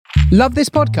Love this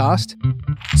podcast?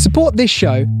 Support this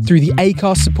show through the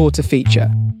Acast supporter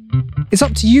feature. It's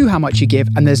up to you how much you give,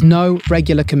 and there's no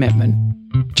regular commitment.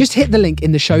 Just hit the link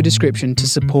in the show description to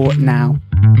support now.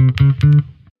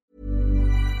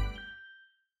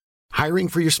 Hiring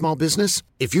for your small business?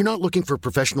 If you're not looking for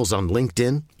professionals on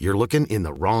LinkedIn, you're looking in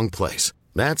the wrong place.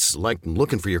 That's like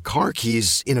looking for your car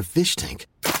keys in a fish tank.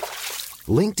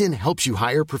 LinkedIn helps you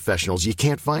hire professionals you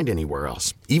can't find anywhere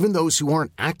else, even those who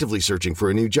aren't actively searching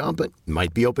for a new job but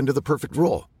might be open to the perfect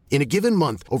role. In a given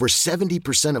month, over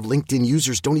 70% of LinkedIn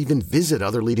users don't even visit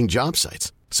other leading job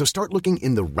sites. So start looking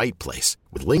in the right place.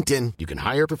 With LinkedIn, you can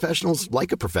hire professionals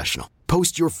like a professional.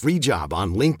 Post your free job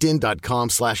on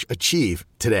linkedin.com/achieve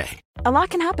today. A lot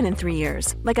can happen in 3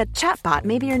 years, like a chatbot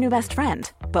may be your new best friend.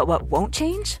 But what won't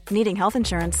change? Needing health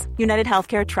insurance. United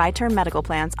Healthcare Tri-Term Medical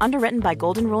Plans, underwritten by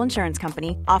Golden Rule Insurance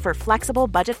Company, offer flexible,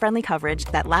 budget-friendly coverage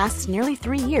that lasts nearly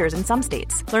 3 years in some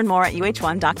states. Learn more at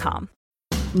uh1.com.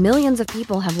 Millions of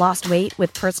people have lost weight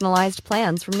with personalized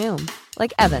plans from Noom.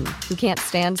 Like Evan, who can't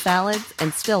stand salads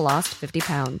and still lost 50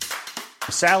 pounds.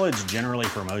 Salads generally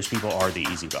for most people are the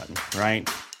easy button, right?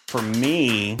 For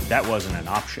me, that wasn't an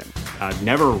option. I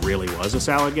never really was a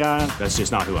salad guy. That's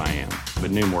just not who I am.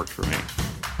 But Noom worked for me.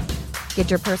 Get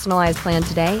your personalized plan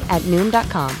today at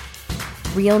Noom.com.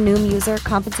 Real Noom user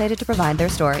compensated to provide their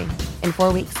story. In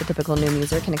 4 weeks, the typical Noom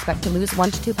user can expect to lose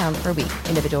 1 to 2 pounds per week.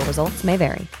 Individual results may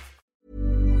vary.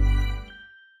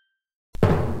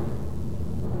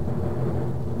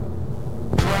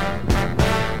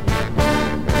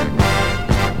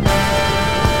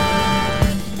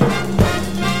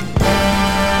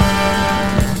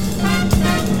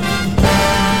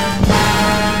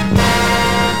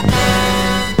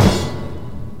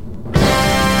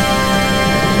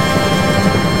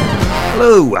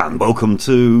 Hello and welcome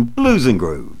to Blues and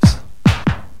Grooves.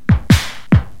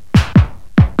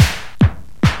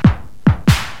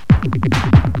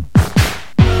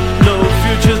 No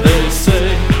future they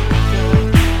say,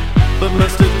 but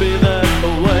must it be that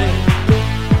way?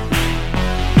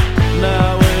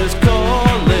 Now is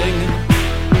calling,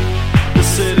 the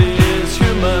city is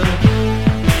human.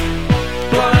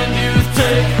 Blind youth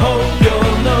take hope,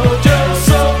 you'll know just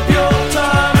hope your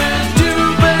time is due.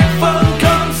 Big fun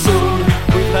come soon.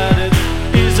 We've had it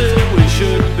easy, we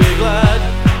should be glad.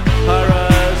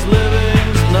 High-rise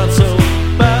living's not so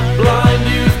bad. Blind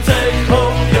youth take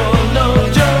hope, you'll know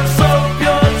just hope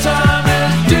your time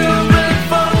is due. Big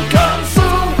fun come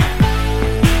soon.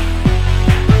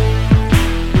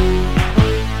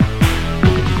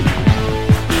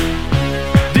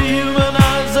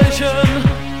 Dehumanization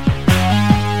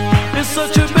is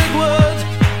such a big word.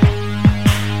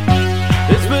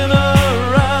 It's been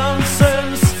around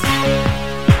since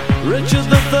Richard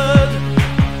III.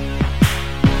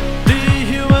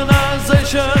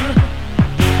 Dehumanization,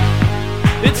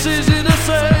 it's easy to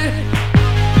say,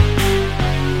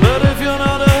 but if you're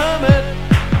not a hermit,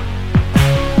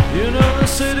 you know the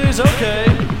city's okay.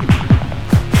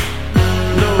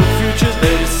 No future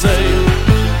they say,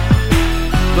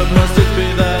 but must it be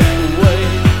that way?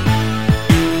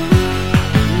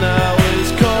 Now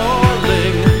is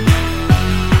calling,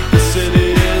 the city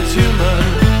is human.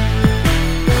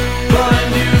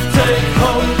 Blind youth take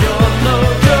hope, you'll know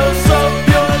just hope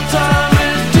your time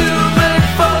is due. Make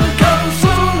fun come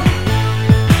soon.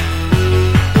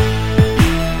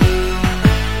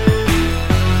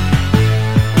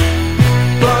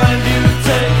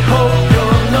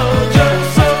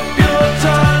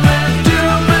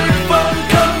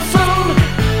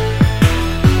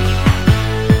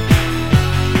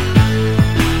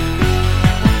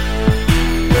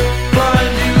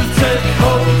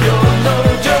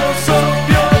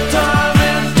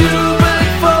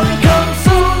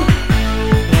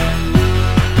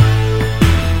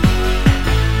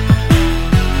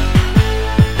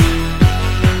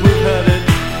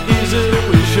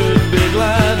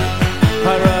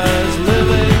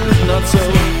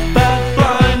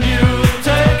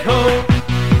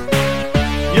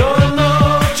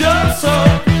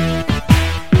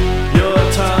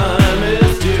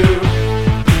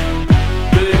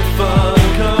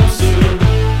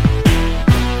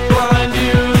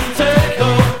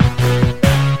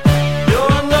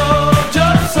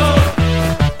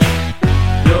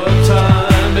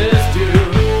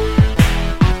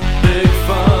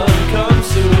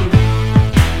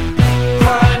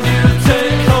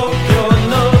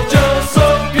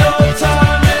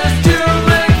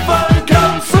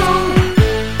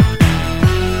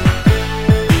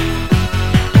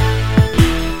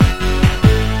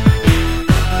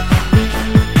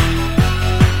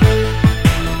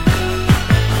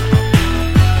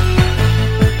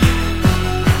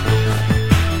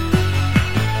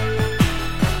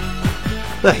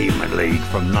 The Human League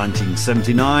from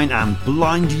 1979 and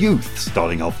Blind Youth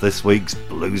starting off this week's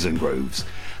Blues and Grooves.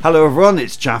 Hello everyone,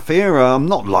 it's Jaff here. I'm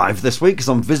not live this week because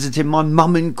I'm visiting my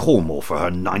mum in Cornwall for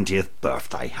her 90th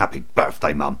birthday. Happy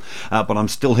birthday, mum. But I'm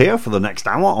still here for the next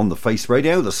hour on the Face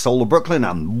Radio, the Soul of Brooklyn,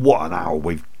 and what an hour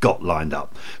we've got lined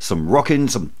up. Some rockin',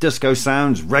 some disco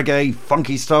sounds, reggae,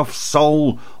 funky stuff,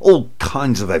 soul, all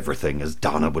kinds of everything, as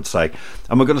Dana would say.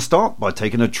 And we're going to start by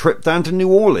taking a trip down to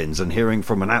New Orleans and hearing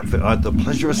from an outfit I had the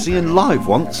pleasure of seeing live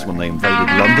once when they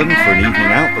invaded London for an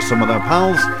evening out with some of their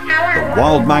pals, the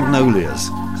Wild Magnolias.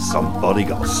 Somebody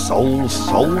got soul,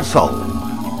 soul,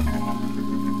 soul.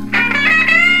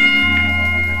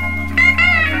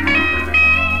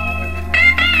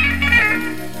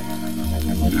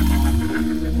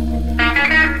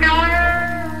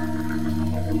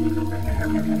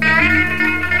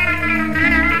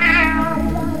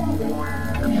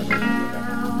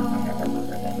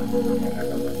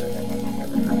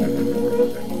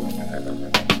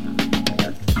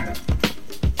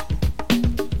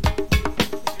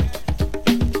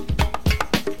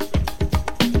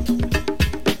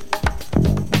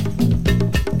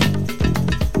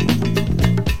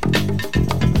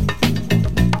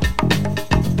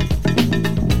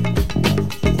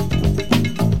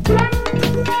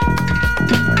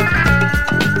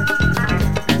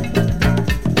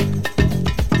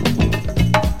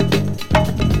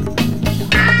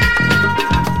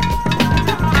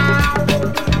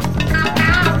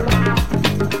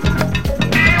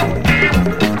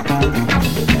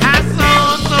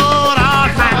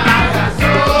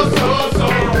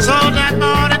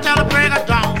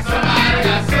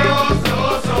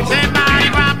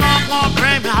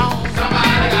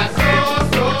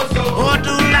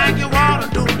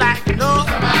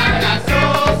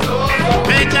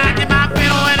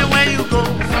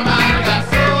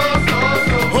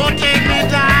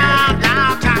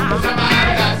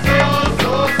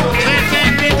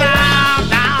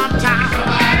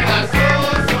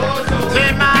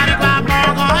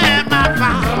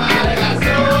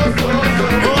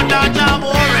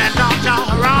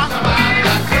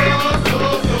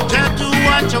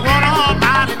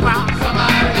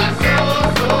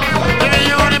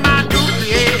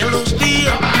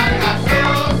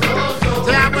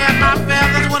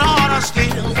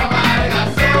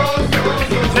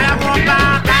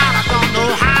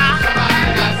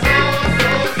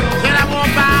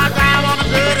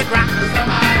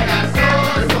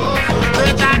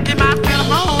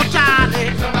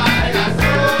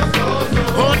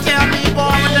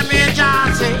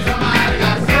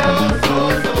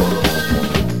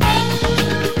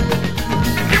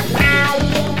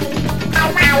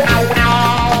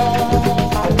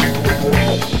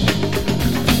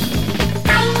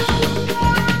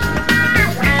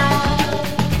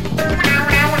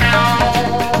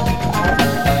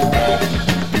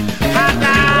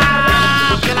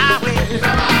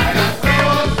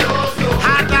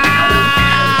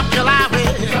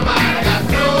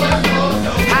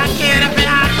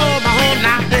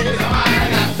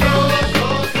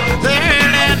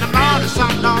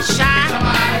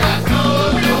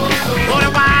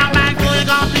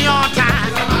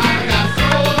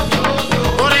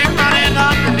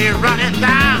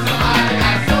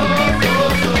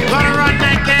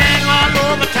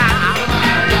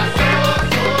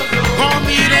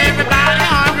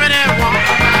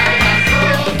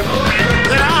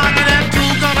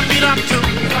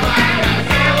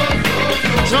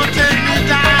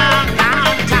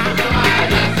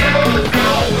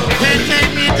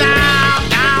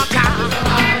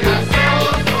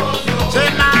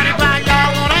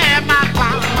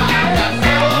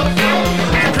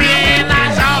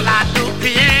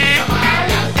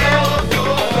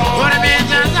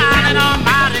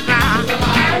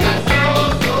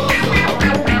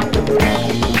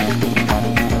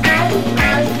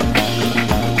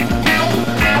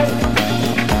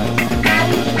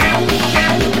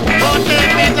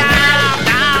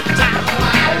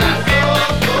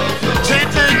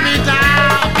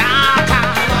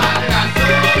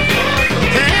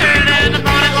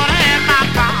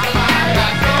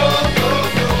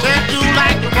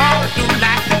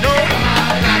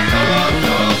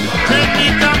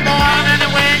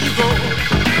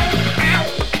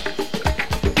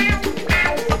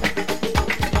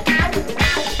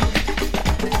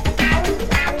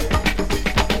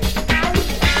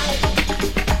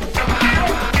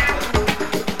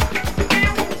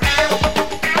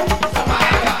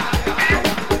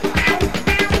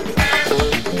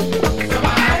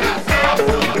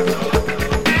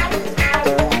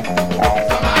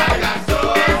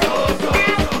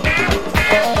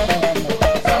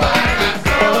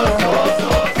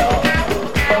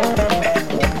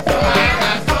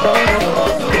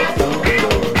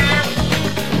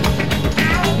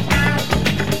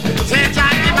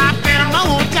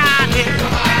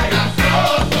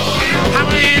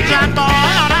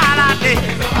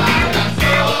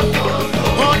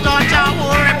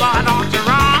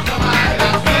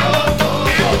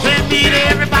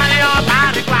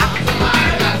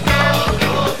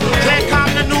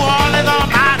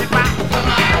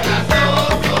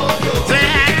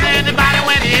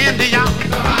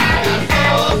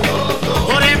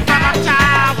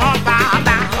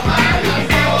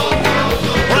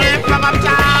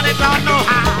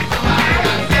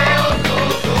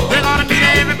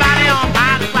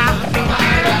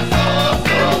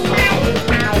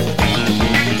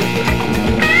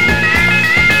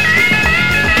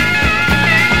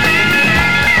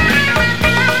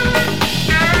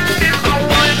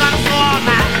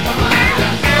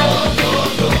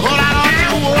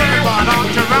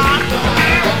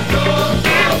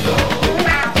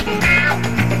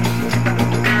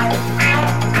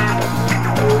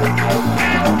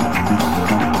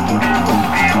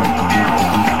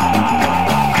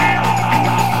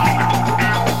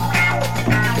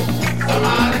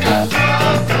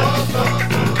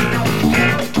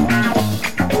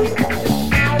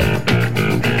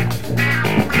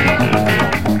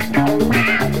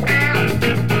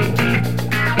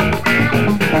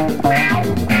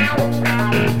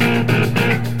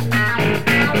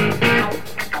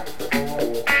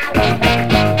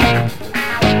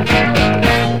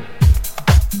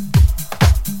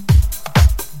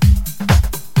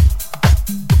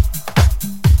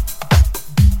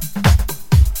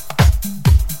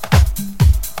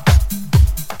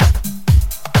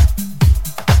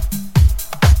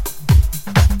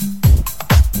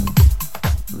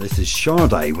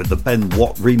 Sade with the Ben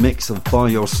Watt remix of By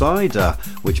Your Side,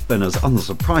 which Ben has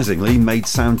unsurprisingly made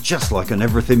sound just like an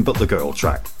Everything But The Girl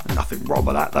track. Nothing wrong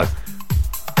with that though.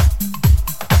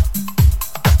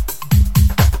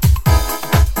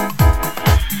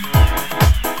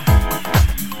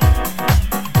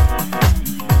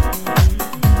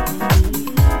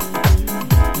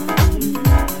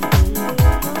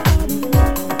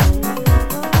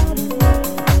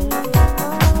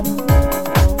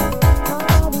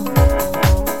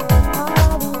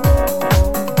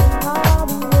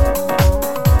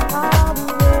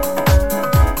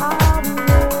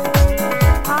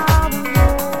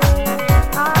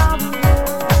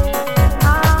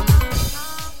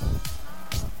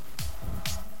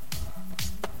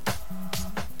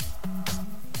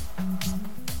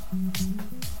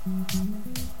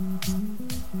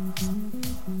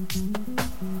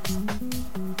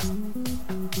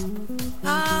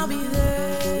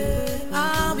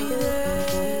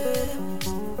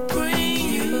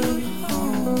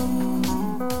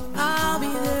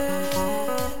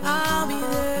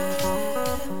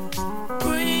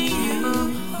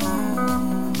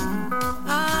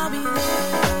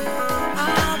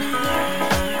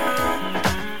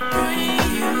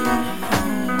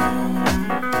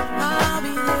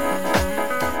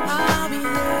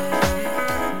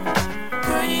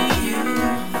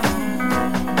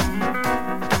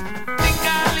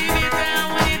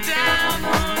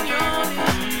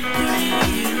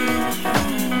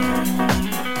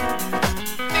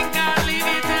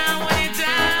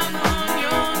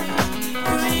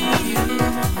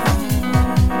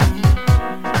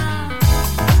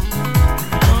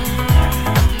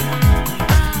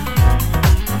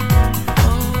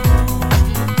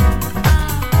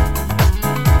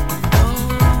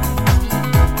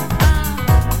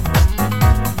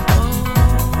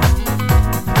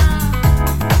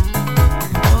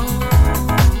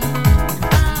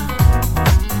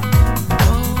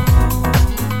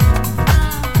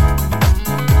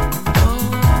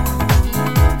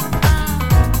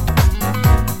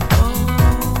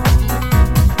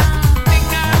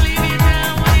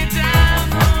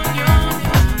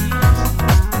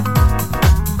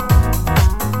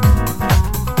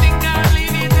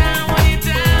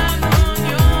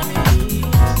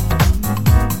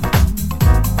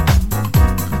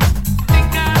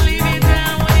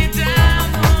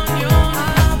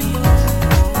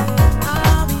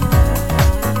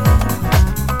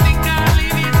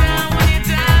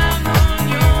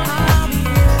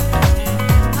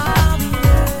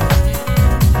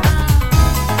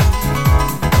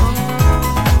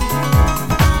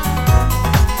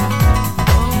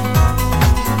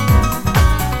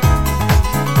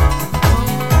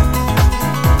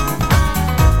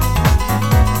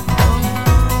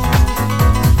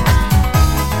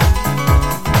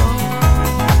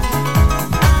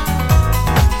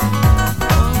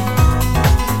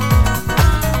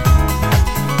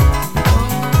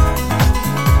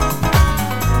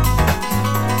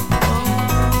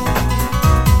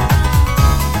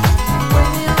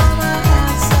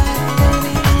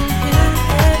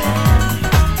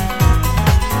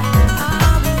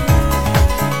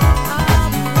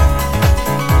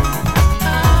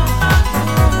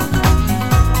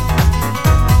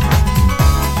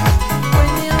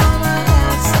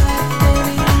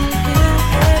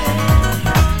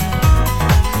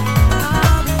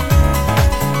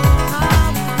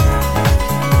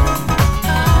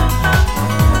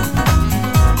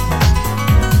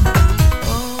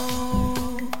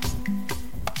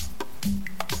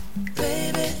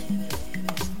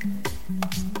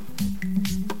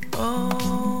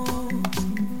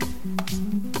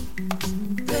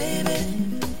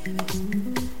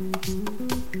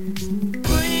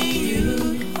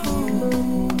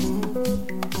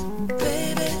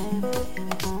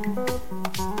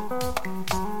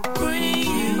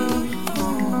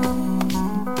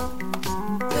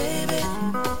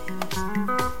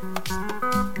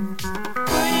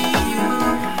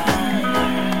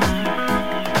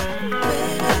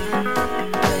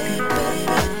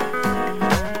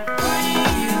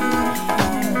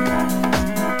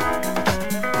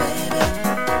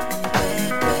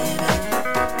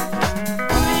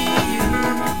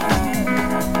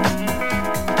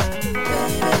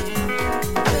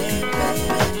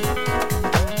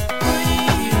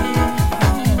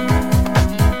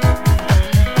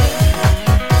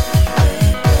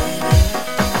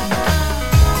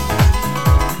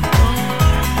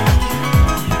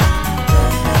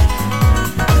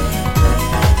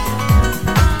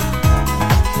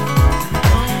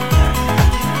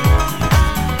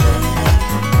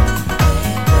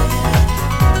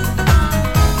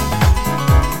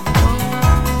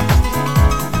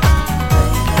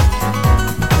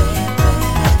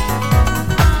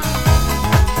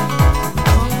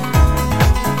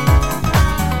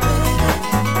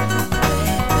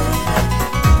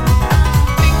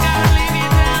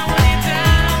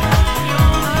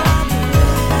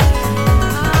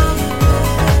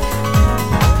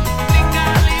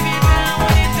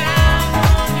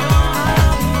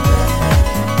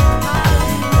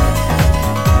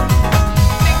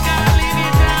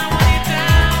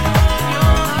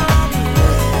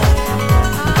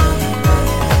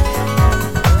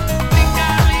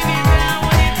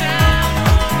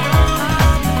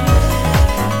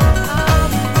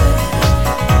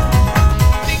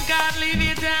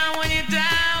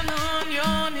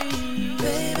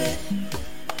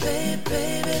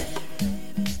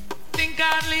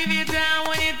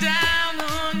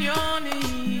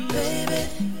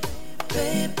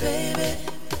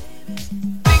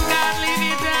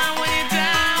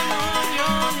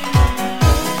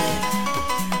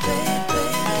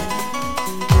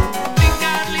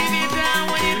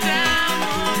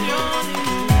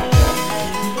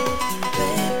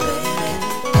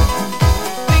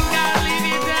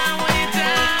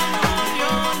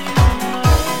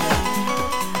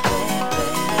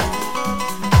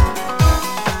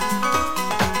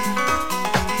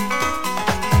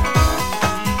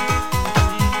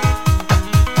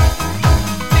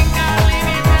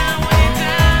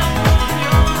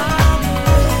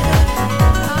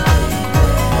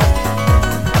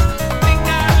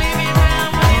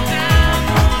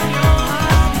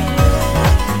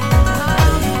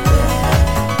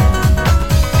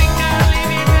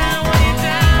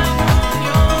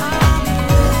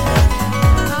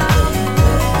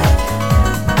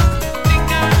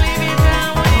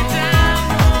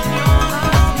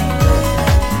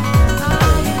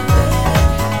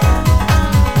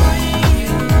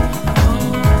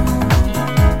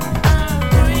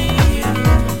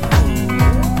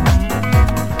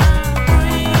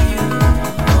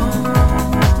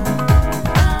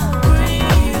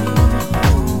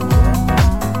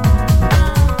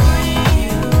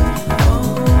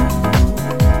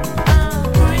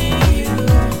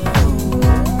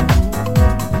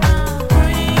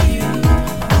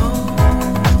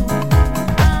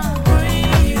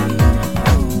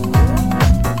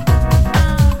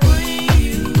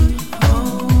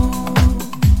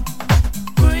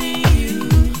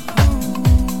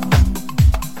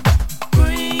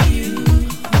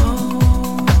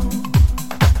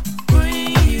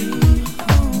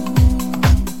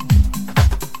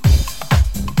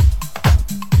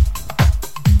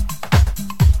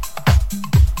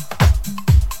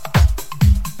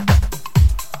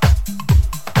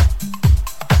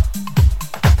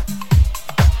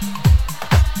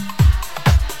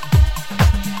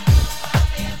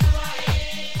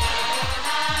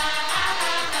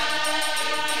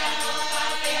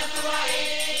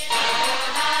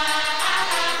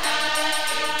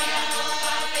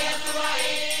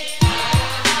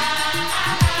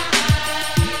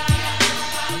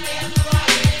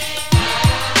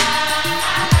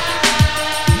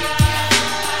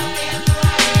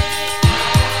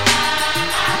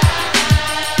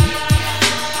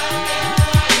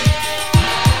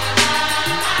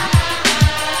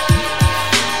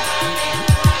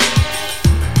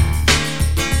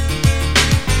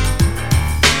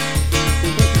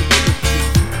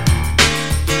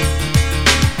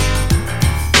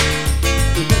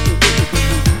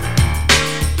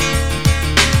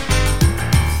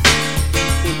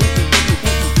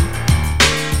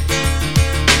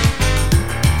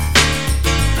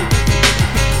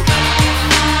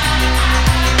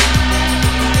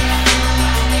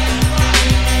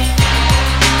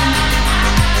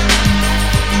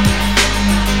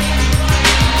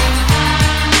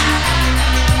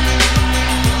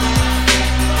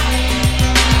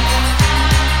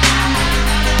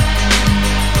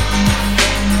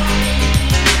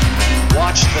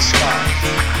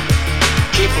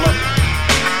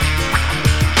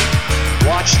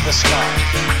 the sky.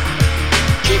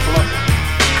 Keep looking.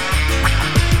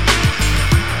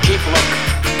 Keep looking.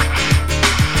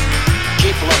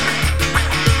 Keep looking.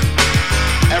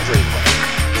 Everywhere.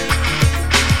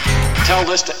 Tell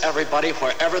this to everybody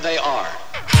wherever they are.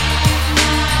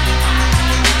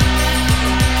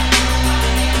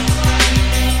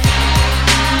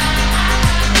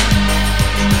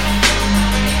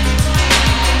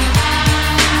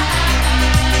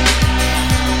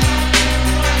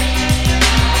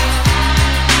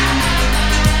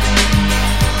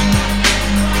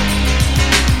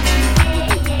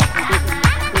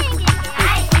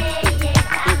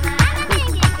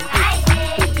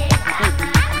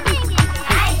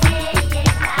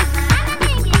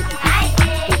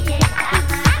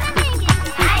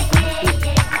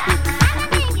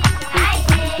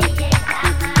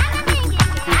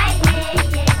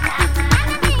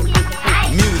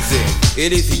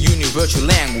 It is a universal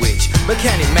language, but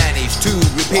can it manage to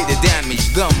repair the damage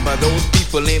done by those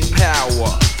people in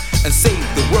power and save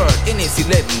the world in its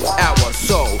 11th hour?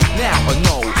 So now I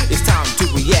know it's time to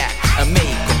react and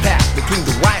make a pact between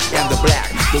the white and the black,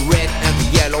 the red and the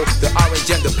yellow, the orange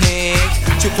and the pink.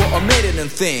 Chill for a minute and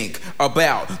think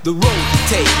about the road we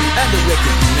take and the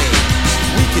record we make.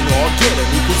 We can all get an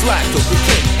equal slice of the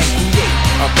cake and create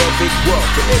a perfect world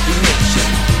for every nation,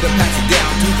 then pass it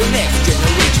down to the next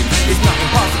generation. It's not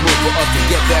impossible for us to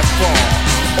get that far.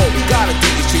 All we gotta do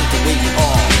is change the way we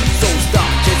are. So stop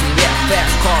chasing that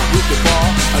fast car with the bar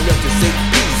and learn to say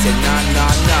peace and nah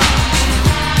nah nah.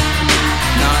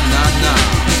 Nah nah nah.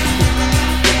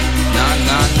 Nah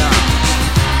nah nah.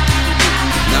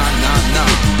 Nah nah nah.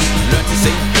 Learn to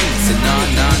say peace and nah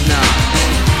nah nah.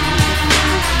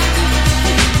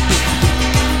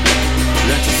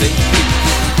 Learn to say peace.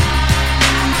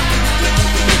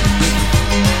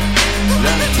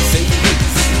 Learn to say peace.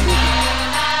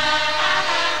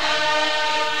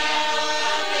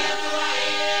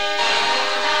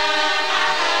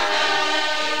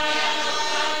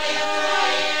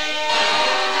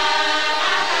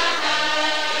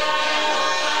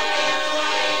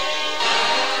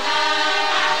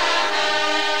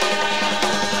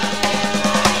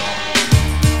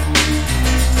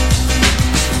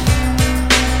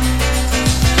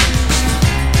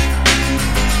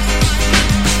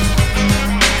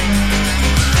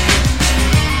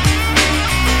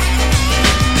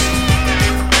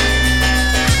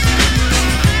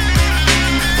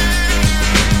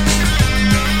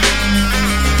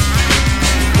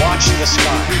 Watch the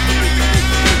sky.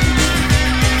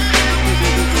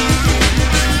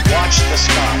 Watch the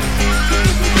sky.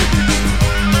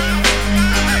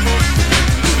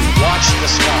 Watch the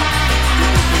sky.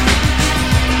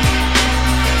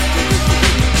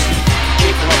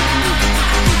 Keep looking.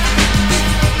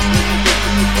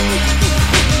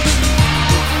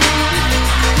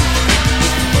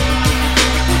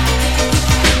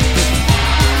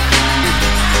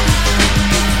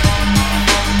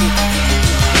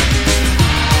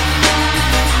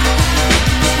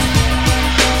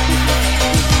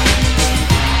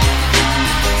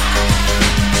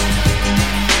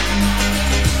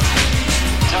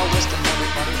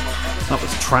 That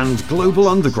was Trans-Global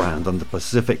Underground and the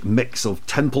Pacific mix of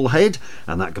Templehead,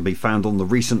 and that can be found on the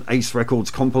recent Ace Records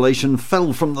compilation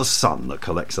Fell from the Sun that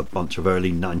collects a bunch of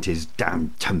early 90s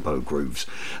down tempo grooves.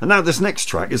 And now this next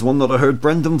track is one that I heard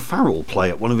Brendan Farrell play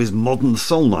at one of his Modern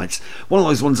Soul nights, one of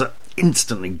those ones that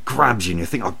instantly grabs you and you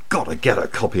think, I've got to get a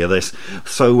copy of this.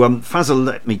 So Fazza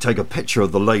let me take a picture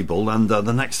of the label, and the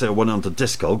next day I went on to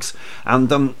Discogs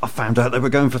and I found out they were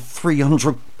going for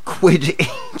 300 quid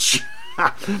each.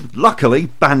 Luckily,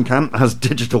 Bandcamp has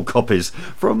digital copies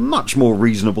for a much more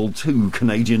reasonable $2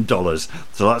 Canadian.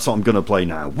 So that's what I'm going to play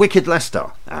now. Wicked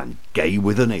Lester and Gay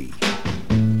with an E.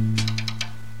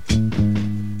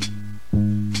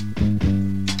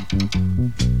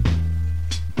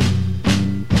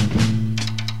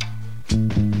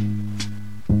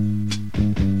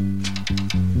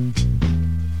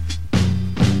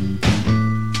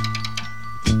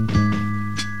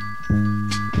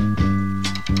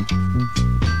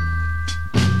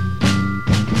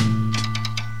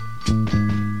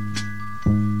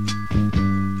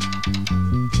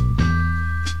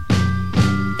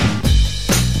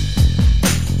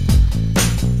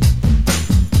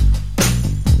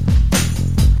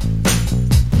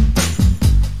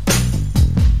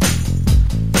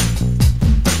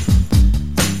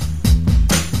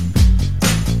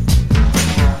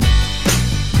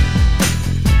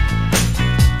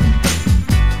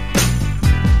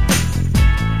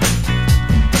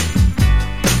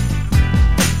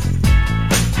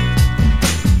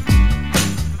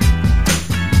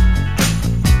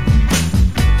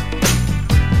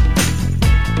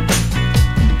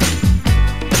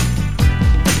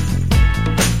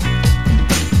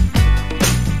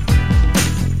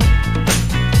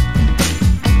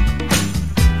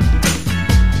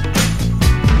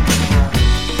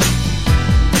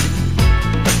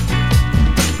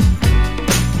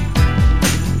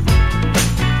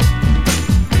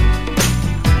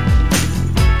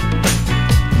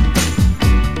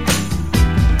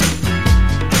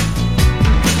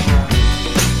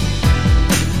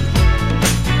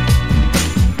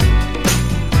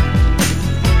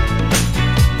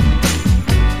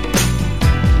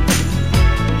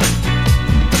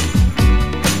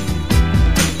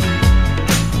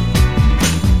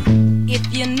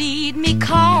 need me,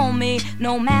 call me.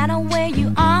 No matter where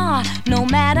you are, no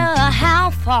matter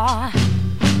how far.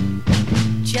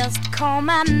 Just call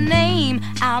my name,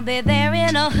 I'll be there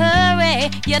in a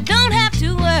hurry. You don't have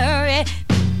to worry.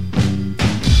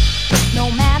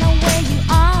 No matter where you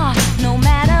are, no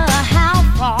matter how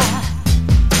far.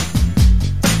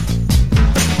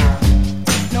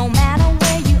 No matter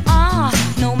where you are,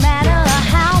 no matter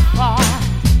how far.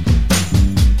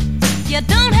 You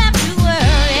don't have to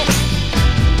worry.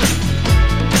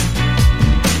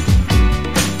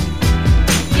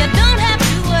 You don't have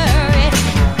to worry.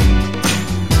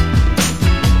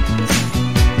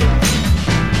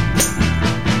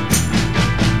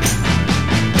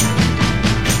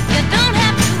 You don't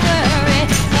have to worry,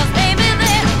 'cause baby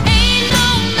there ain't no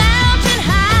mountain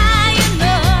high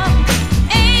enough,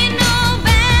 ain't no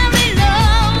valley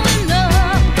low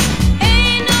enough,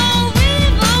 ain't no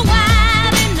river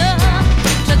wide enough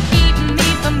to keep me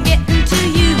from getting to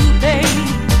you, babe.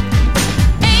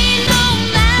 Ain't no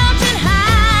mountain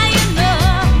high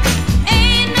enough,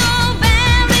 ain't no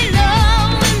valley low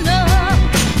enough,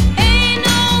 ain't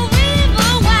no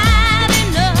river wide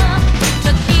enough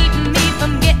to keep me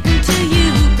from getting to you,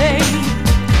 babe.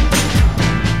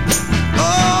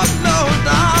 Oh no,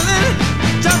 darling,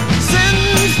 just send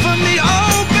for me,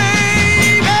 oh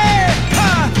baby.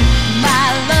 My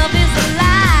love is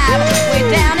alive, way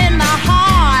down in my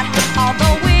heart,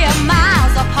 although we're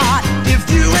miles apart. If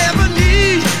you ever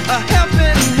need a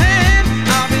helping hand,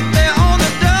 I'll be there on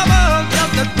the double,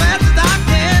 just as fast as I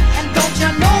can. And don't you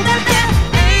know that there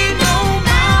ain't no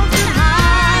mountain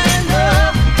high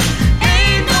enough,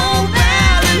 ain't no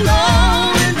valley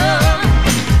low enough,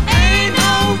 ain't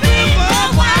no river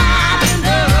wide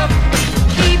enough to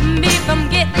keep me from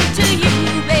getting to you,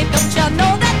 babe. Don't you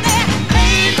know that there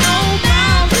ain't no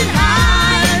mountain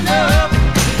high enough,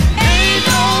 ain't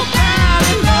no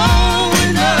valley low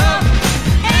enough,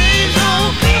 ain't no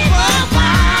river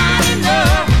wide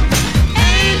enough,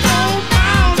 ain't no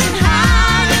mountain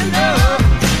high enough,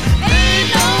 ain't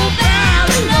no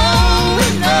valley low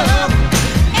enough,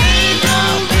 ain't no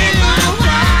river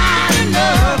wide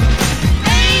enough,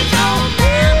 ain't no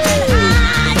mountain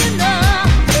high enough.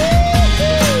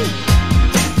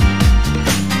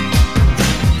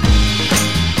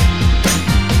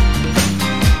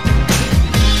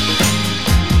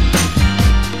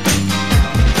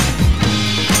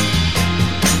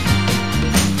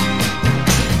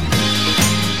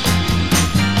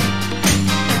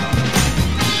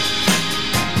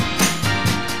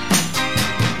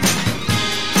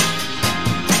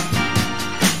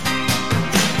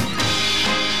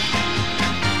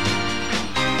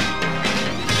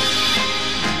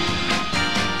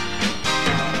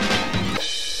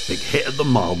 Big hit at the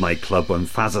Mile Made Club when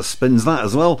Fazza spins that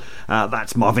as well.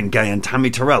 That's Marvin Gaye and Tammy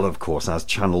Terrell, of course, as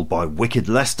channelled by Wicked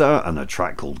Lester, and a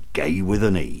track called Gay with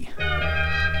an E.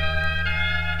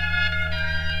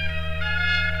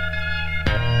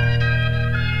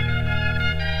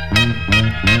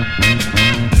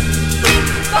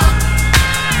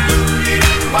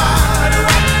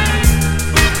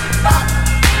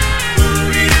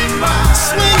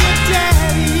 Swing it,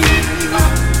 daddy.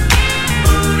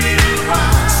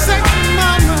 Sexy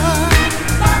mama.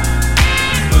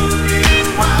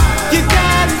 You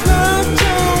got his love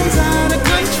Jones out of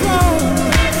control.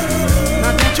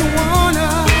 Now don't you wanna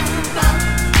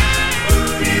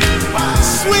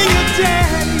swing it,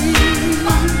 daddy?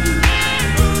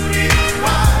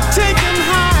 Take him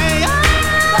higher.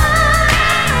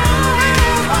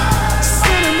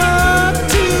 Set him up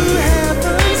to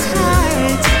heaven's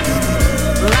heights.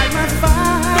 Light my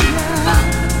fire.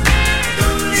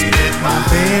 Spit my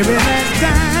baby last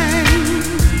time.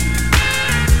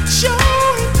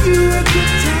 Showing you a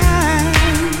good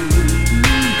time.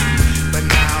 But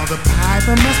now the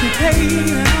piper must be paid,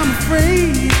 and I'm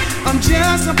afraid I'm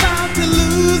just about to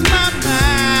lose my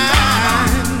mind.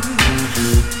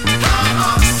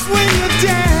 Swing your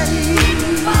daddy.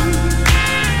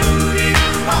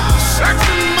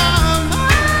 Sexy mama.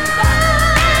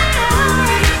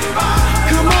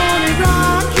 Come on and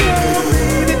rock your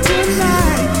baby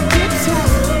tonight. Get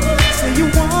tight, say you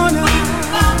wanna.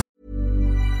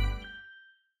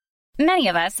 Many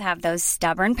of us have those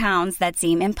stubborn pounds that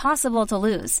seem impossible to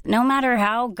lose, no matter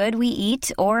how good we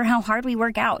eat or how hard we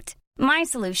work out. My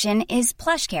solution is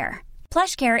PlushCare.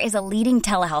 PlushCare is a leading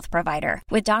telehealth provider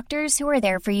with doctors who are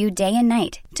there for you day and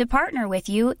night to partner with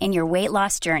you in your weight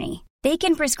loss journey. They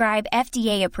can prescribe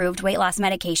FDA-approved weight loss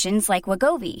medications like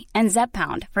Wegovy and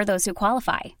Zepbound for those who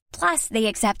qualify. Plus, they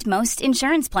accept most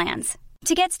insurance plans.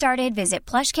 To get started, visit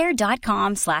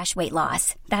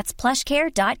plushcare.com/weightloss. That's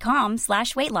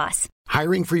plushcare.com/weightloss.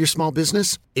 Hiring for your small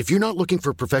business? If you're not looking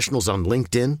for professionals on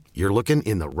LinkedIn, you're looking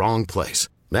in the wrong place.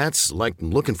 That's like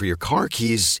looking for your car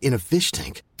keys in a fish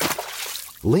tank.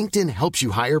 LinkedIn helps you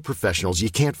hire professionals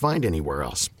you can't find anywhere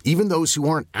else, even those who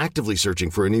aren't actively searching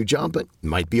for a new job but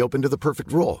might be open to the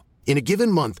perfect role. In a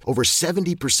given month, over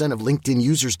 70% of LinkedIn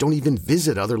users don't even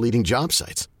visit other leading job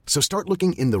sites. So start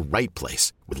looking in the right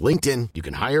place. With LinkedIn, you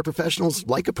can hire professionals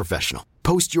like a professional.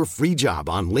 Post your free job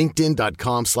on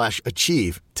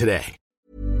linkedin.com/achieve today.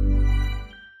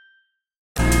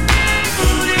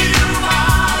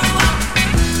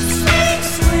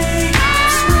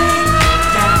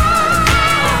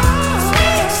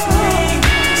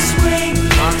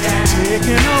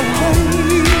 Taking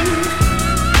away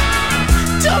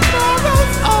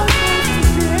tomorrow's almost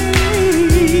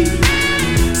free.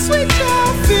 Sweet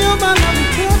child, feel my love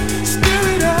cup, stir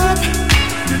it up.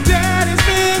 Your daddy's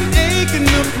been aching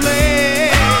to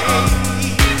play.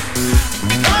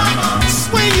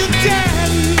 Swing your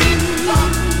daddy,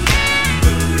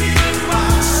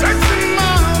 sexy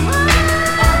mama.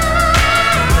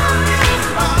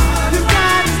 Your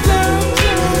daddy's love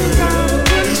is out of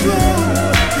control.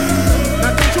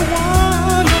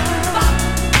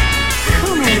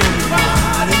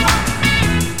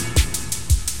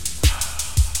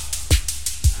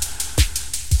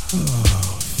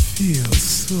 Feels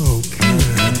so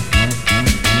good.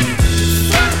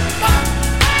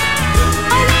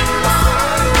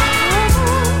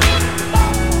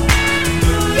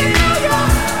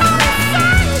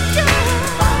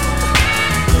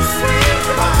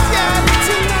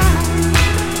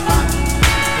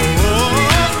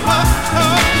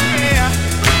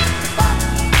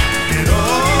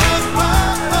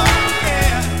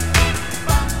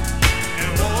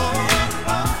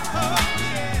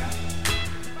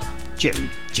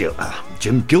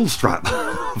 Jim Gilstrap,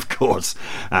 of course,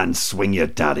 and Swing Your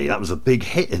Daddy. That was a big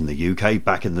hit in the UK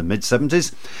back in the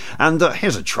mid-70s. And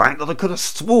here's a track that I could have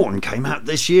sworn came out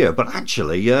this year, but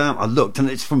actually I looked and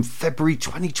it's from February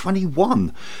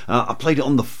 2021. I played it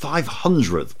on the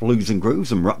 500th Blues and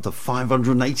Grooves, and we're up to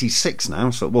 586 now,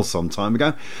 so it was some time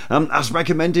ago. As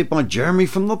recommended by Jeremy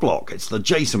from the Block, it's the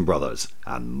Jason Brothers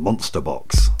and Monster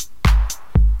Box.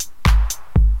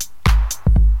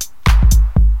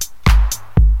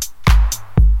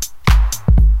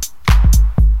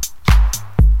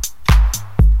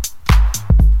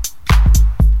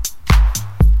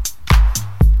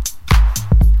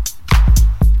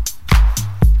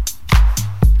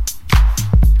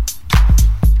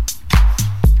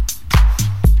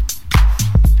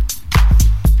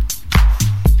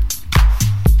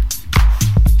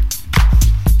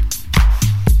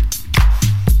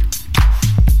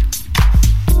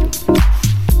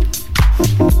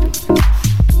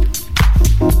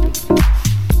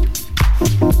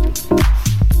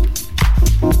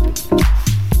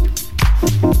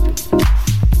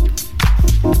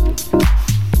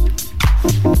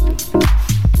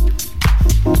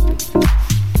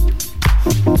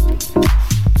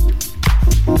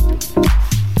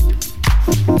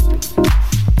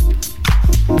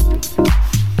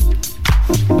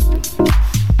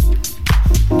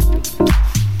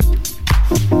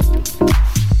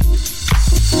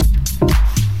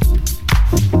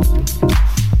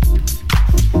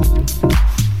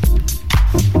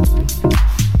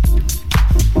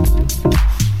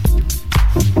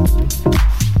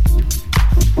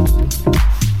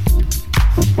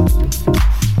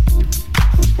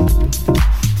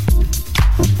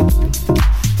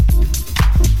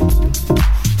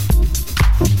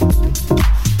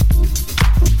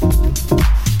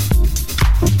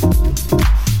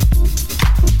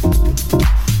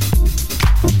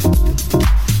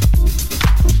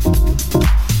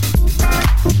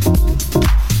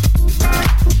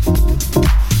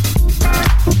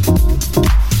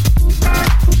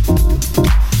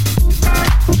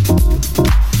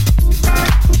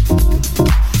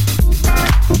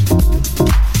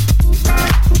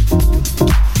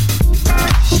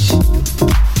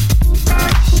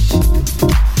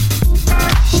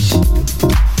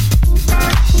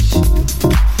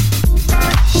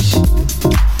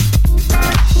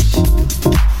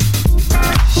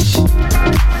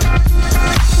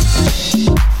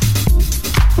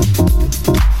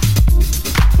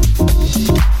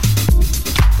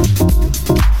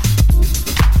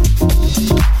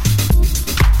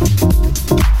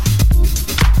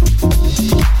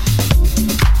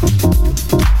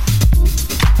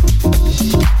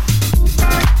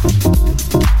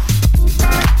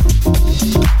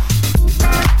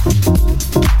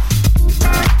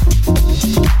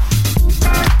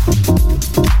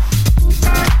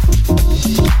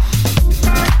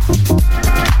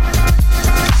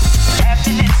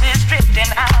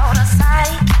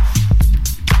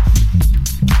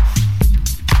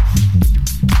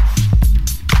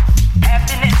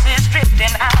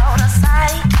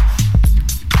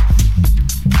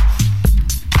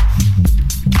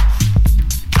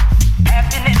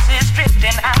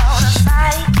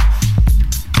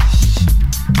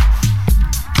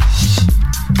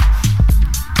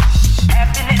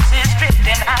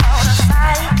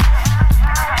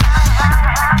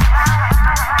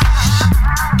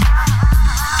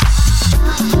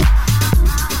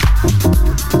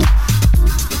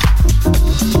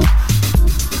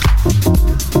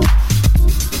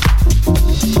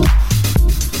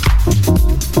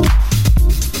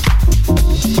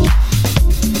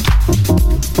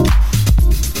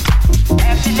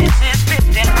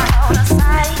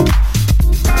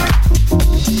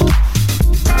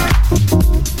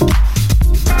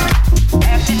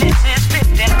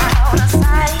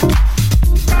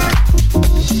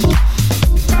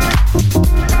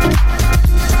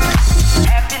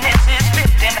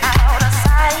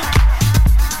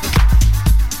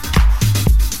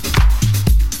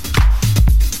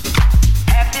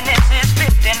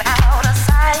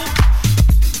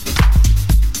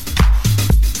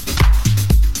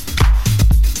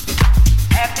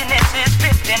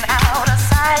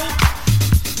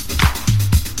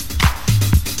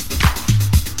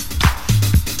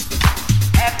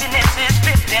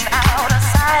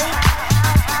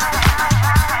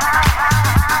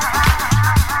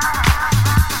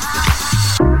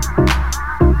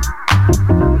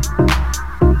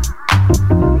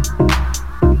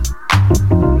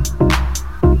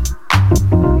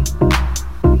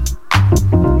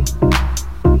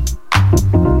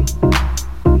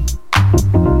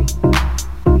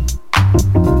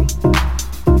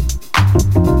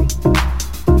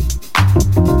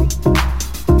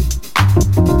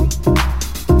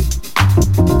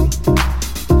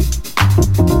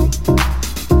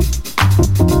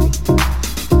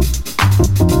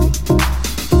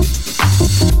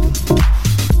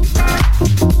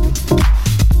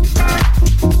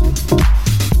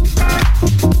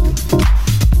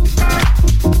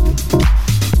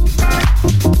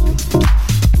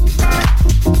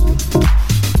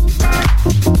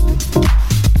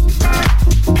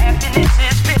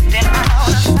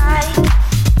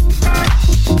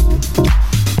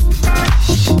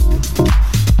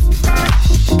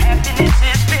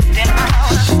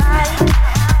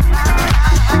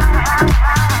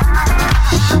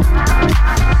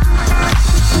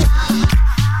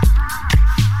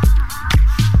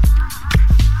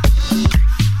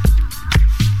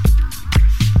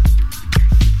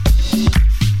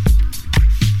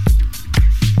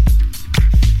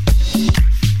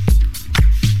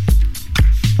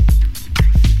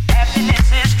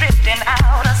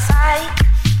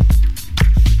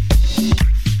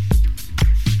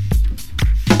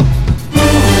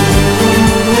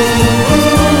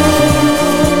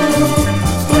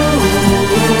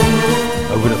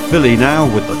 Philly now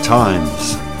with The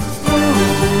Times.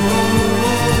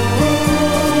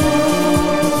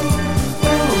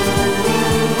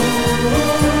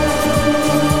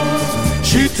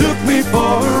 She took me for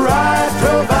a ride,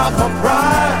 drove out my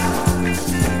pride.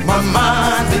 My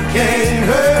mind became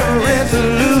her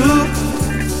interlude.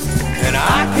 And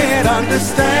I can't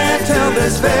understand till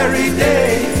this very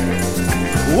day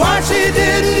why she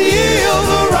didn't yield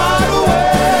the right away.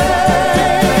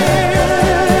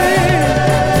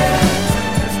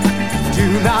 Do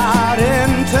not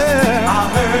enter. I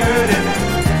heard it.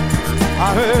 I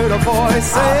heard a voice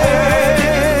say,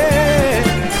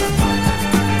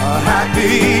 a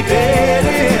happy dead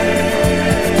end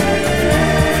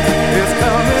is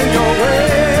coming your way.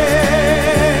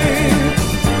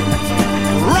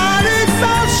 Riding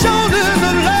some shoulders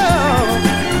of love,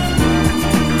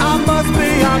 I must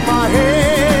be on my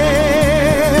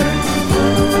head.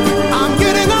 I'm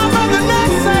getting off of the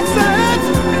next exit.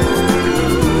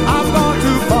 I've gone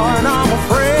too far and I'm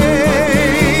afraid.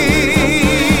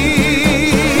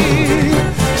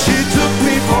 She took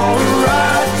me for a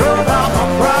ride, drove out my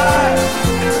pride.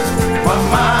 My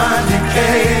mind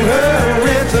became her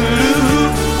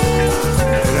interlude.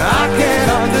 And I can't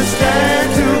understand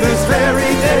to this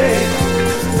very day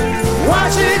why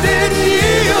she didn't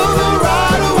yield the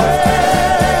right away.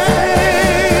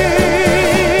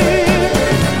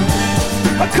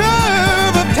 A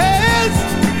curve of tears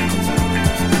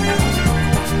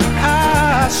I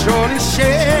surely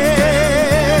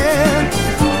shed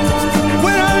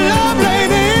when our love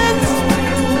laid ends.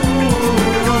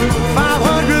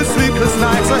 500 sleepless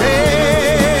nights ahead.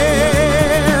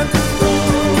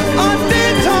 A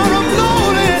detour of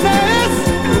loneliness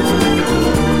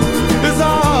is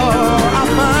all I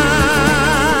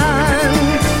find.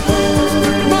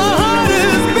 My heart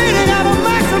is beating at a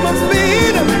maximum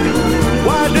speed.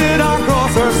 Why did I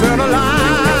cross her center line?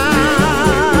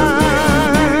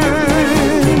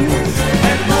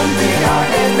 En un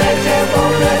viaje me llevo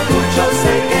de mucho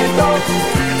se quedó.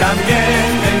 También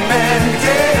mi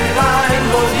mente la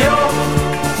envolvió.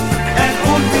 En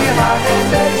un viaje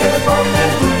me llevo de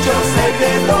mucho se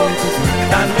quedó.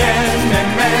 También mi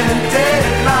mente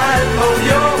la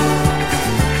envolvió.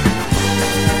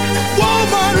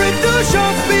 Woman, reduce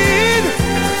your speed.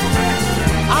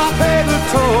 I pay the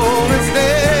toll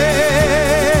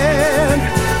instead.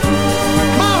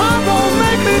 My heart won't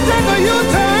make me take a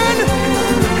U-turn.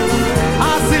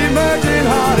 I see merging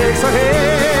heartaches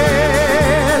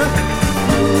ahead.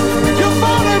 You're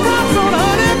falling rocks on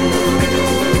honey.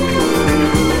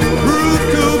 Prove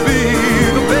to be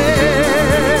the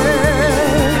best.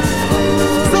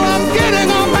 So I'm getting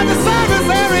off at the service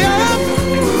area.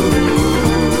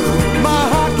 My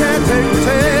heart can't take the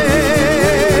test.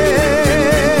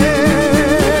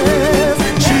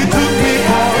 She took me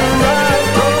for a ride,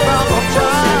 drove out my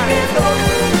pride.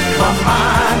 My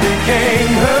mind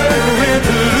became her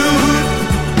interlude.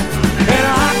 And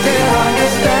I can't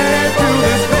understand to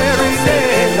this very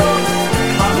day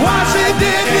why she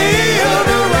didn't yield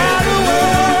the right away.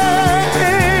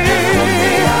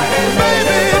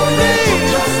 Baby,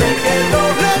 please, let me go.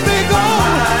 Let me go.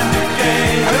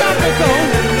 Hey, let me go.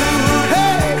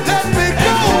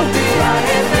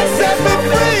 Set me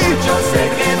free.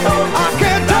 I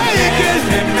can't take it.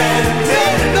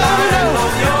 No,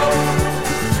 no.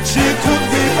 She took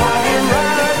me for a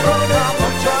ride, drove out my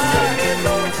pride.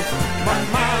 My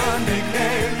mind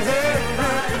became her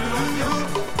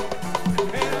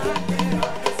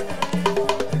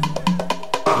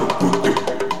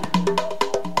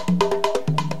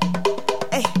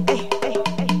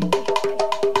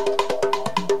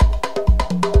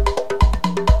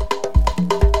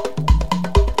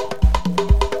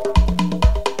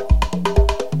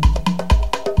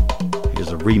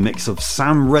Here's a remix of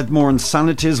Sam Redmore and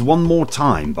Sanity's One More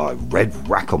Time by Red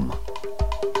Rackham.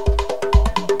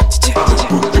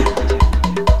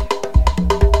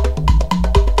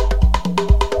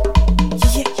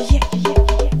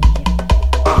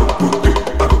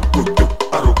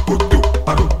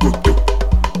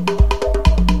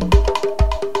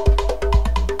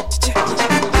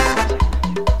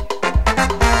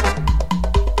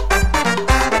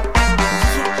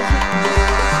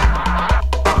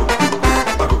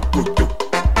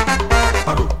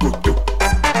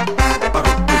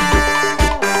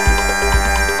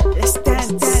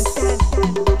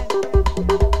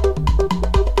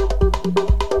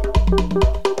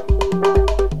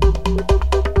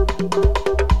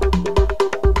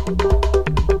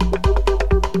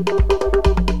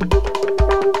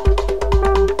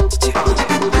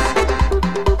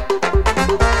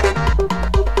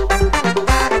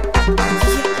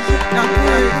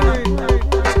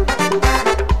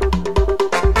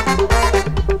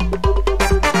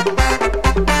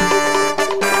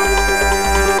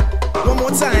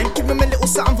 more time. Give him a little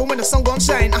something for when the sun gon'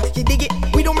 shine. You dig it?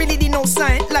 We don't really need no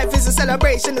sign. Life is a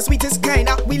celebration, the sweetest kind.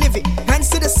 We live it. Hands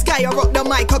to the sky, I rock the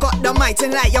mic. I got the mic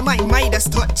tonight. Your mind, Midas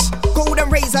touch. Golden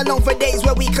rays along for days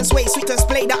where we can sway. Sweet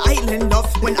display the island of.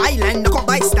 When I land, I can't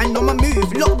bystand on my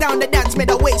move. Lock down the dance, made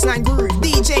the waistline groove.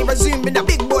 DJ resume with the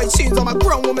big boy tunes. I'm a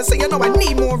grown woman, so you know I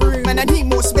need more room and I need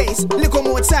more space. Little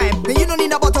more time, and you don't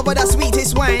need a bottle but the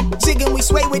sweetest wine. Jigging, we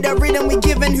sway with the rhythm we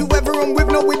giving. Whoever I'm with,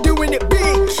 know we're doing it big.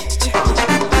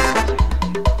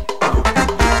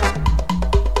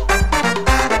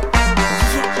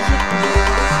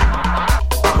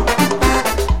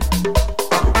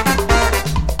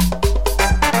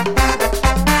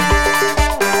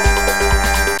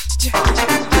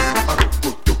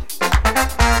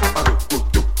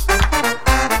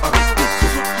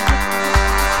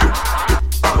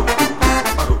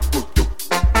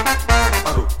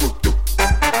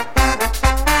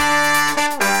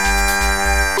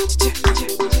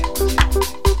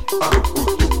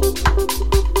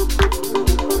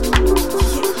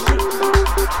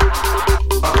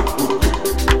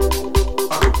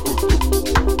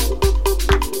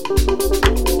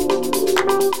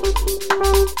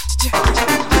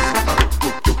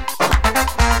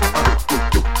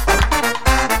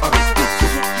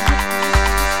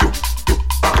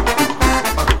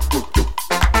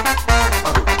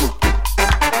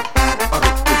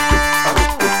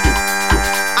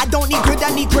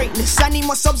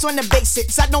 On the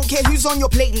basics, I don't care who's on your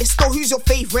playlist or who's your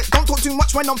favorite. Don't talk too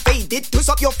much when I'm faded. Twist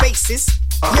up your faces.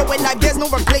 Yeah, when like there's no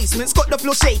replacements. Got the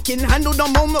flow shaking, handle the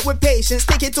moment with patience.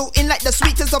 Take it all in like the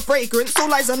sweetest of fragrance.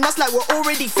 All eyes on us like we're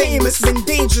already famous. Been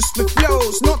dangerous with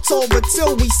flows, not over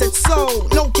till we said so.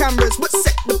 No cameras, but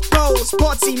set the pose.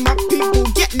 Party, my people,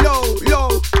 get low,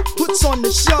 low. Puts on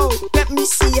the show, let me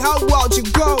see how wild you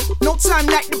go. No time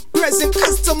like the present,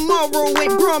 cause tomorrow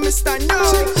ain't promised, I know.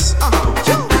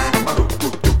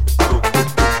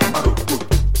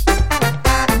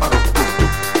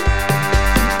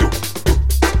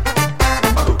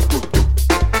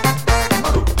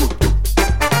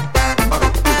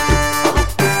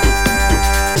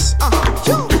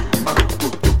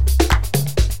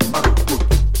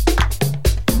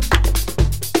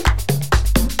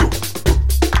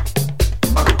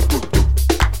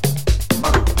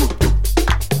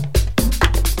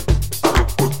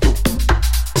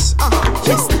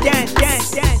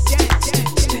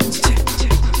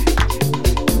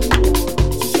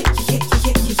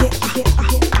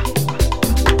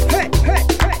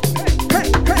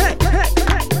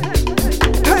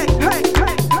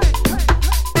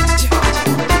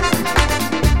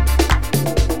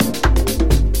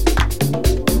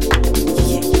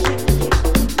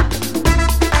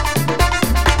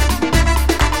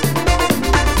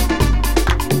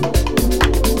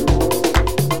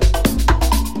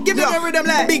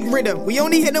 We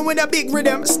only hit them with a big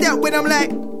rhythm. Step with them like.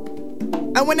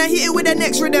 And when I hit it with the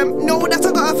next rhythm, know that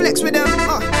I gotta flex with them.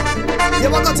 Yeah,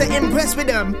 I got to impress with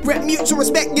them. Rep mutual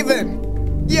respect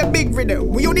given. Yeah, big rhythm.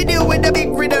 We only deal with the big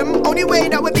rhythm. Only way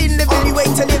that we've been living. Only way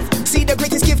to live. See, the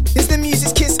greatest gift is the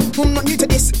music's kiss. I'm not new to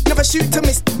this. Never shoot to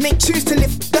miss. Make choose to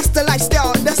live. That's the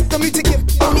lifestyle. That's the mood to give.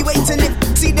 Only way to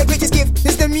live. See, the greatest gift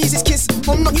is the music's kiss.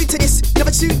 I'm not new to this.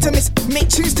 Never shoot to miss. Make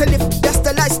choose to live. That's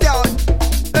the lifestyle.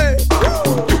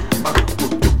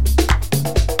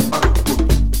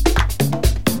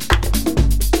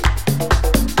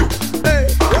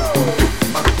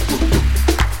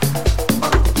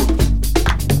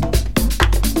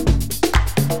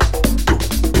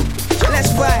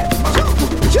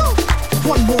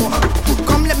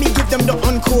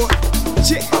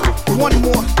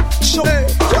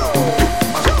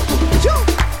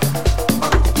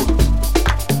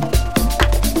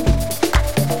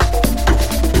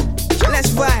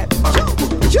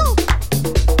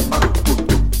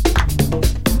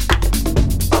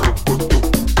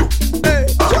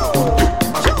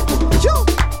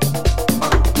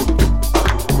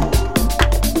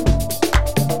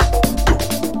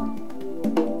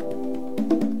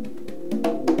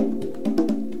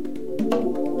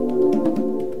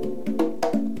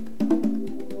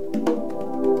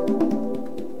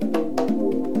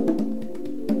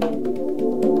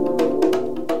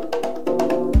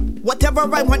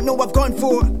 Whatever I want, no, I've gone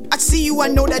for. I see you, I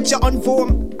know that you're on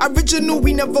form. Original,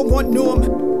 we never want norm.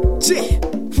 Yeah,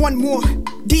 one more.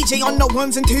 DJ on the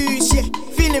ones and twos, yeah.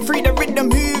 Feeling free, the rhythm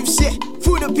moves, yeah.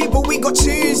 For the people we got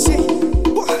choose, yeah.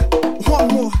 One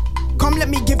more. Come, let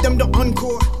me give them the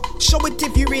encore. Show it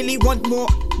if you really want more.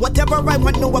 Whatever I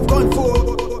want, no, I've gone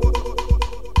for.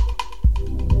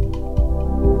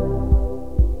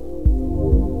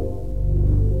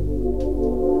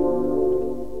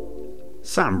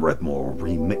 Sam Redmore,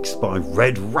 remixed by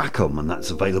Red Rackham, and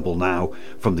that's available now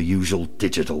from the usual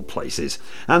digital places.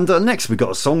 And next we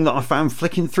got a song that I found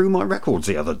flicking through my records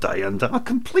the other day, and I'd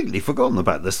completely forgotten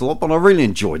about this lot, but I really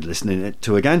enjoyed listening it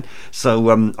to again, so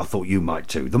I thought you might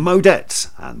too. The Modettes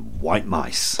and White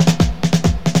Mice.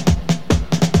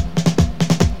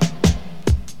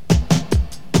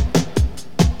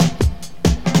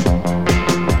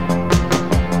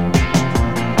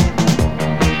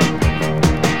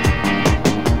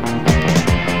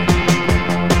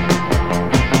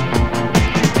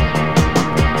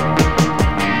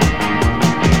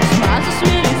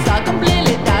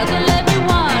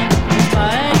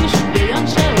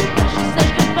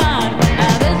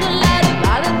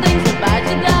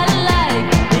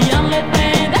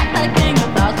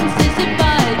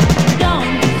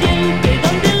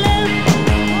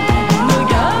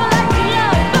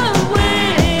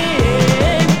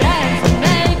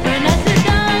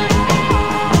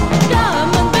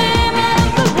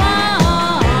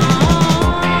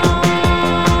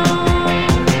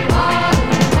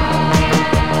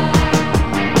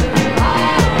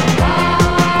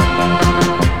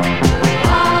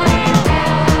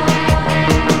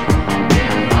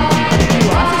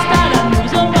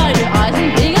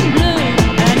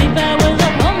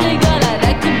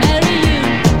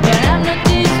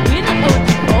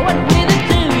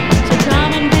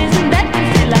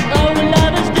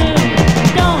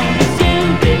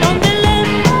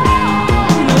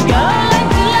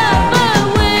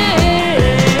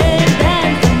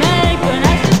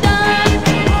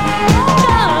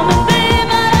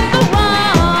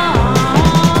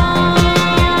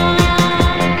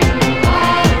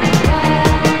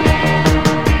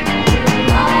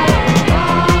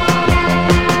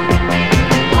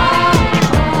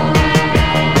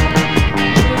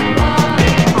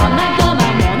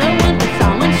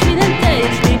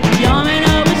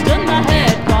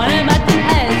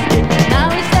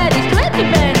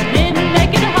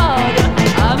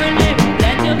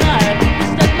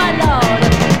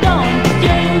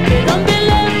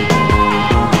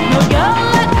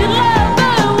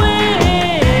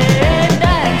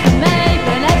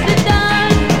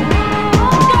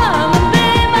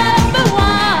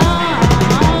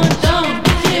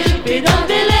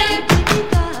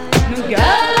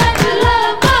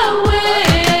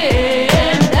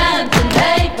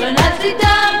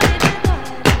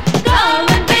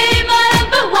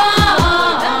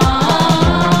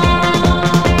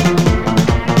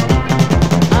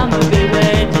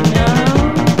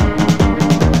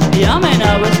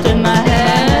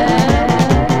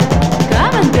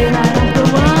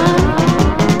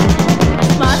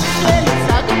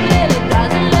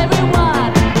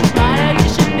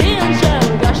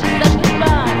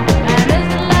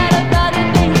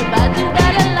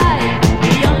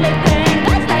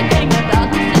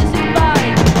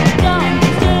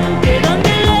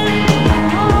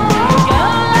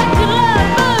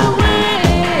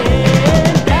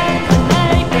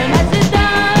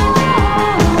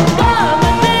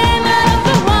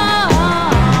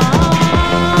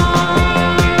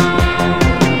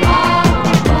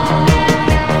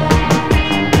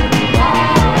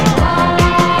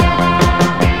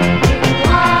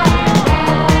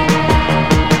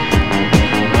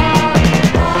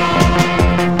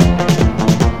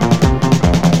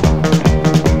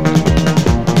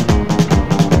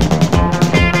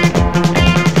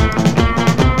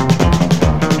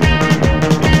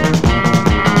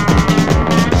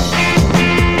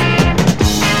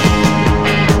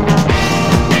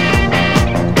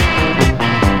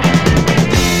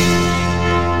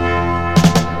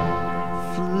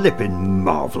 Flippin'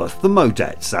 marvellous. The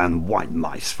Modettes and White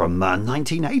Mice from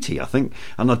 1980, I think.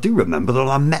 And I do remember that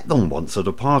I met them once at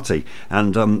a party.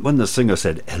 And when the singer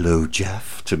said, "Hello,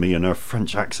 Jeff," to me in her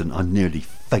French accent, I nearly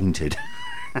fainted.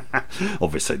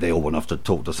 Obviously, they all went off to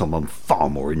talk to someone far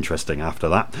more interesting after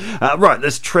that. Right,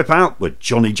 let's trip out with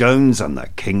Johnny Jones and the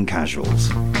King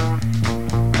Casuals.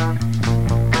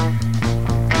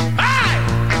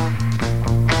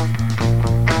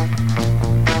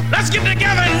 Let's get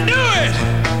together and do it!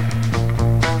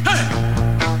 Hey!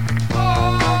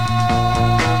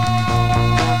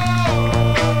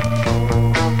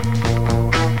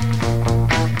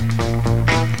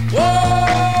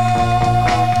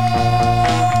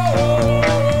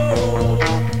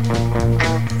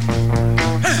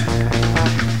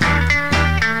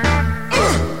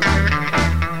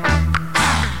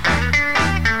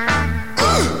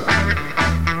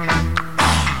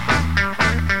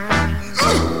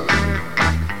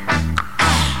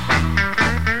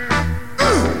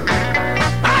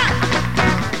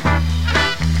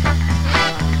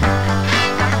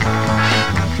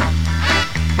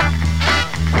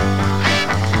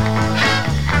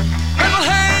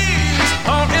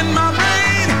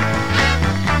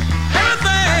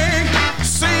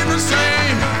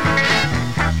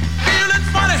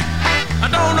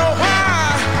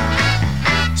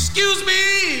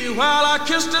 while I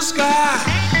kiss the sky.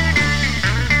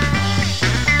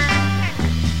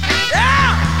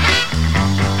 Yeah!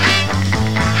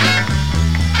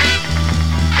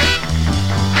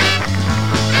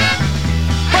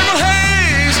 Purple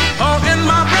haze all in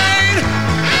my brain.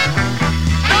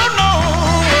 Don't know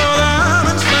whether I'm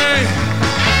insane.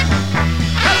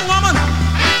 That woman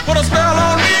put a spell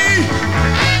on me.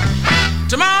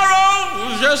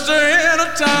 Tomorrow's just the end of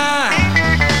time.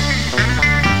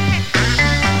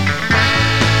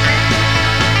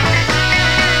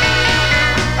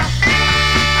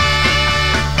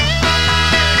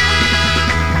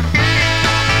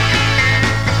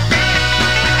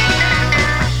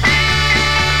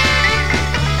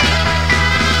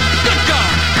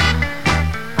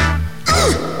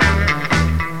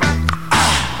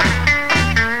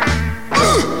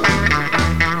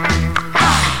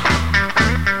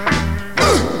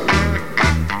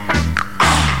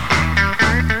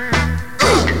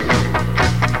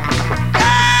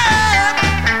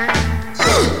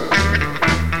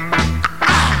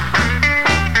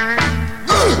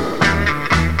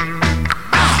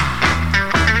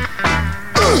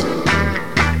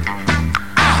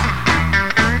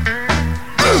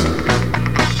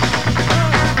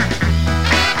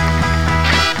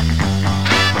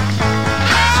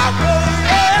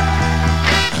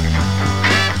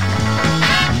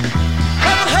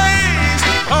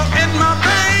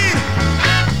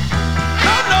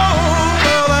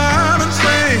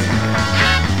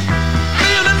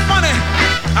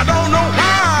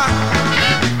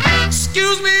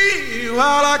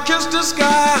 While I kiss the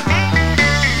sky.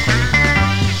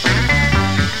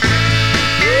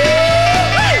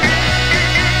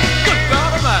 Good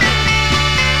God Almighty.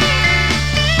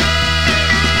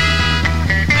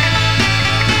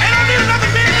 Ain't no need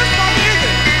nothing being this funky, is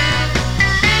it?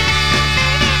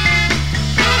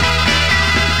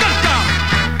 Good God.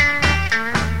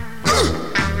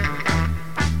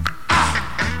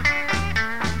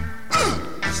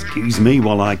 Excuse me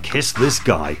while I kiss this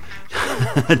guy.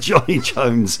 Johnny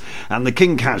Jones and the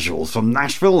King Casuals from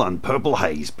Nashville and Purple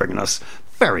Haze, bringing us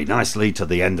very nicely to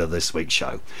the end of this week's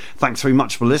show. Thanks very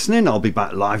much for listening. I'll be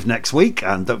back live next week,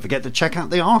 and don't forget to check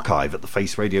out the archive at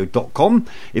thefaceradio.com.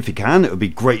 If you can, it would be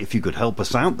great if you could help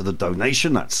us out with a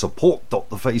donation at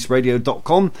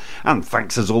support.thefaceradio.com. And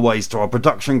thanks as always to our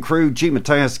production crew, G.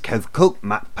 Mateus, Kev Cook,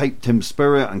 Matt Pape, Tim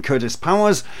Spurrier and Curtis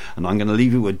Powers. And I'm going to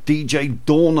leave you with DJ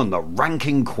Dawn and the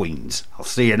Ranking Queens. I'll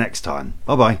see you next time.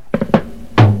 Bye bye.